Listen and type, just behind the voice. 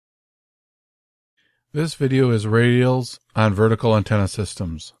This video is Radials on vertical antenna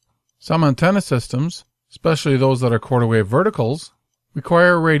systems. Some antenna systems, especially those that are quarter wave verticals,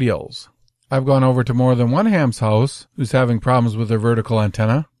 require radials. I've gone over to more than one ham's house who's having problems with their vertical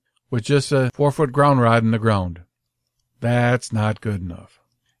antenna with just a 4-foot ground rod in the ground. That's not good enough.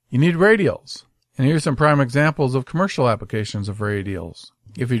 You need radials. And here's some prime examples of commercial applications of radials.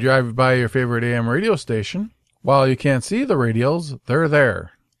 If you drive by your favorite AM radio station, while you can't see the radials, they're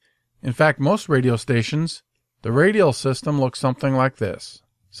there. In fact, most radio stations, the radial system looks something like this.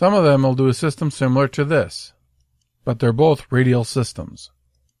 Some of them will do a system similar to this, but they're both radial systems.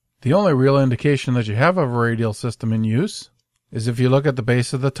 The only real indication that you have of a radial system in use is if you look at the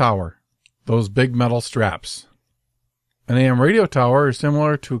base of the tower, those big metal straps. An AM radio tower is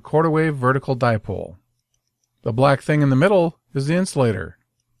similar to a quarter wave vertical dipole. The black thing in the middle is the insulator.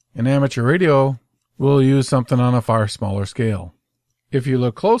 In amateur radio, we'll use something on a far smaller scale. If you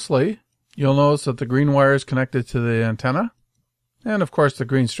look closely, you'll notice that the green wire is connected to the antenna, and of course the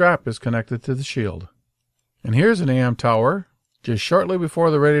green strap is connected to the shield. And here's an AM tower, just shortly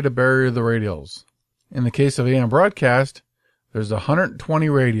before they're ready to bury the radials. In the case of AM broadcast, there's 120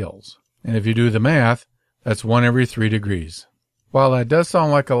 radials, and if you do the math, that's 1 every 3 degrees. While that does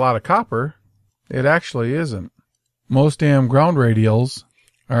sound like a lot of copper, it actually isn't. Most AM ground radials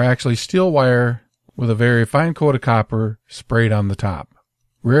are actually steel wire with a very fine coat of copper sprayed on the top.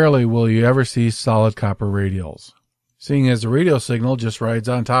 Rarely will you ever see solid copper radials, seeing as the radio signal just rides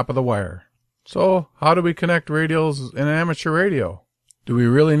on top of the wire. So, how do we connect radials in amateur radio? Do we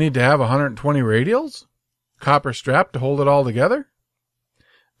really need to have 120 radials? Copper strap to hold it all together?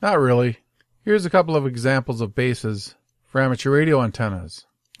 Not really. Here's a couple of examples of bases for amateur radio antennas.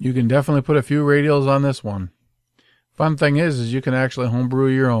 You can definitely put a few radials on this one. Fun thing is you can actually homebrew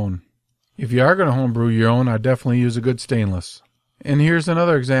your own. If you are going to homebrew your own, I'd definitely use a good stainless. And here's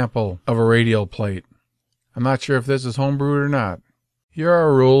another example of a radial plate. I'm not sure if this is homebrewed or not. Here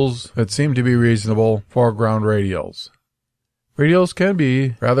are rules that seem to be reasonable for ground radials. Radials can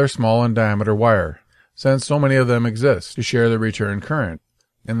be rather small in diameter wire, since so many of them exist to share the return current,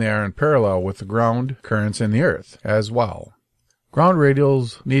 and they are in parallel with the ground currents in the earth as well. Ground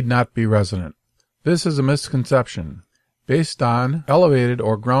radials need not be resonant. This is a misconception based on elevated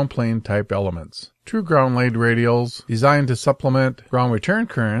or ground plane type elements. True ground laid radials designed to supplement ground return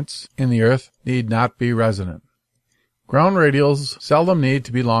currents in the earth need not be resonant. Ground radials seldom need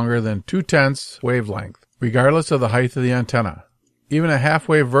to be longer than 2/10 wavelength, regardless of the height of the antenna. Even a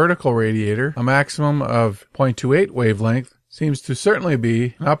half-wave vertical radiator, a maximum of 0.28 wavelength, seems to certainly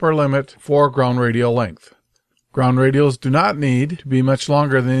be an upper limit for ground radial length. Ground radials do not need to be much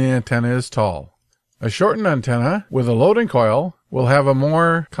longer than the antenna is tall. A shortened antenna with a loading coil will have a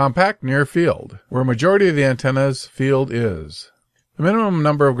more compact near field, where a majority of the antenna's field is. The minimum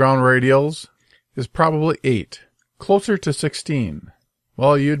number of ground radials is probably 8, closer to 16.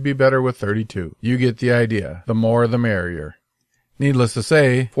 Well, you'd be better with 32. You get the idea. The more the merrier. Needless to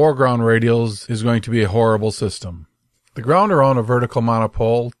say, 4 ground radials is going to be a horrible system. The ground around a vertical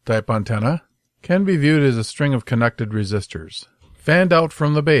monopole type antenna can be viewed as a string of connected resistors, fanned out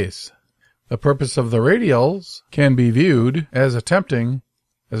from the base. The purpose of the radials can be viewed as attempting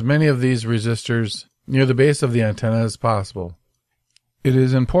as many of these resistors near the base of the antenna as possible. It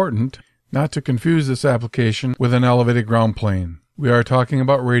is important not to confuse this application with an elevated ground plane. We are talking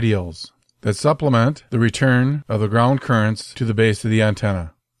about radials that supplement the return of the ground currents to the base of the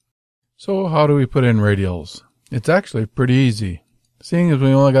antenna. So how do we put in radials? It's actually pretty easy, seeing as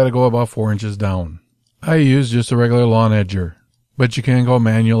we only got to go about 4 inches down. I use just a regular lawn edger, but you can go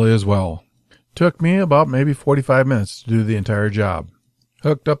manually as well. Took me about maybe 45 minutes to do the entire job.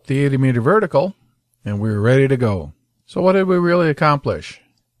 Hooked up the 80-meter vertical, and we were ready to go. So what did we really accomplish?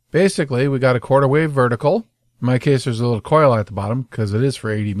 Basically, we got a quarter wave vertical. In my case, there's a little coil at the bottom because it is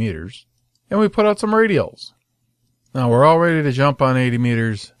for 80 meters. And we put out some radials. Now we're all ready to jump on 80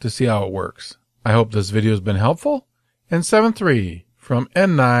 meters to see how it works. I hope this video has been helpful. And 7-3 from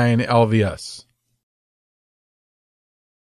N9 LVS.